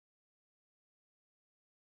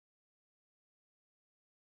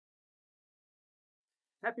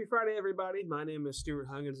Happy Friday, everybody. My name is Stuart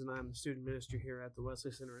Huggins, and I'm the student minister here at the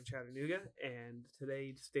Wesley Center in Chattanooga. And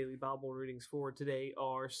today's daily Bible readings for today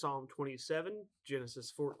are Psalm 27,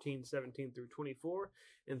 Genesis 14, 17 through 24,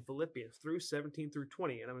 and Philippians through 17 through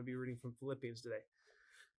 20. And I'm going to be reading from Philippians today.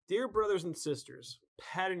 Dear brothers and sisters,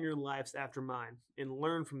 pattern your lives after mine, and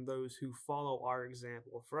learn from those who follow our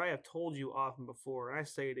example. For I have told you often before, and I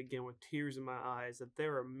say it again with tears in my eyes, that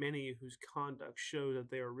there are many whose conduct shows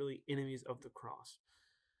that they are really enemies of the cross.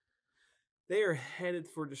 They are headed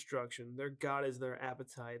for destruction. Their God is their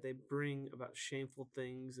appetite. They bring about shameful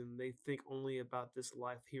things, and they think only about this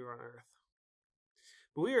life here on earth.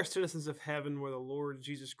 But we are citizens of heaven where the Lord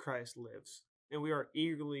Jesus Christ lives, and we are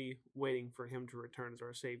eagerly waiting for him to return as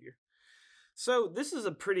our Savior. So this is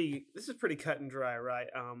pretty cut and dry, right?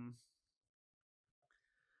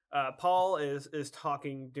 Paul is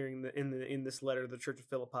talking in this letter to the Church of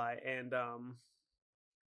Philippi, and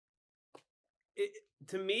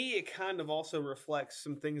to me, it kind of also reflects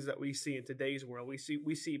some things that we see in today's world. We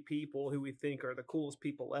see people who we think are the coolest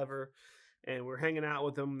people ever, and we're hanging out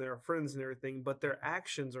with them, they're friends and everything, but their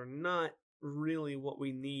actions are not really what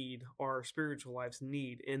we need, or our spiritual lives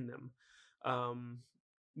need in them.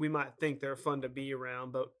 We might think they're fun to be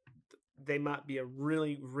around, but they might be a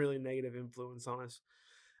really, really negative influence on us.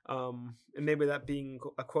 And maybe that being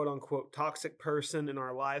a quote unquote toxic person in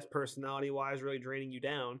our lives, personality wise, really draining you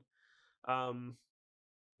down.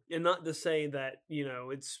 And not to say that,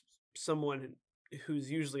 it's someone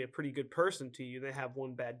who's usually a pretty good person to you. They have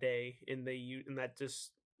one bad day, and that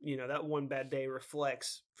just, that one bad day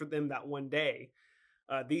reflects for them that one day.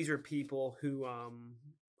 These are people who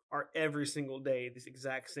are every single day this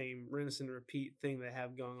exact same rinse and repeat thing they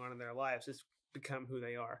have going on in their lives. It's become who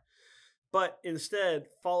they are. But instead,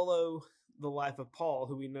 follow the life of Paul,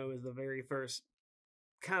 who we know is the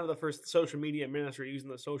first social media minister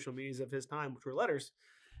using the social medias of his time, which were letters,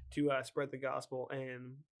 to spread the gospel.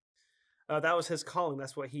 And that was his calling.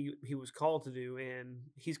 That's what he was called to do. And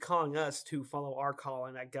he's calling us to follow our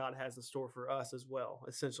calling that God has in store for us as well,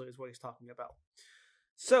 essentially, is what he's talking about.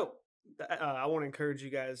 So I want to encourage you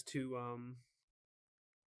guys to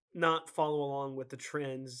not follow along with the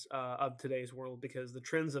trends of today's world, because the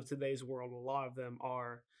trends of today's world, a lot of them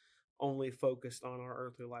are only focused on our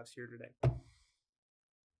earthly lives here today,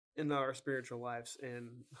 and not our spiritual lives in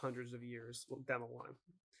hundreds of years down the line.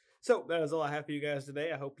 So that is all I have for you guys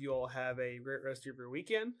today. I hope you all have a great rest of your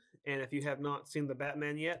weekend. And if you have not seen The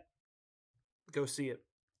Batman yet, go see it.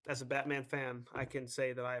 As a Batman fan, I can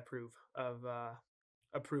say that I approve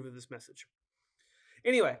of this message.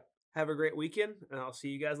 Anyway, have a great weekend, and I'll see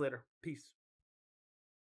you guys later. Peace.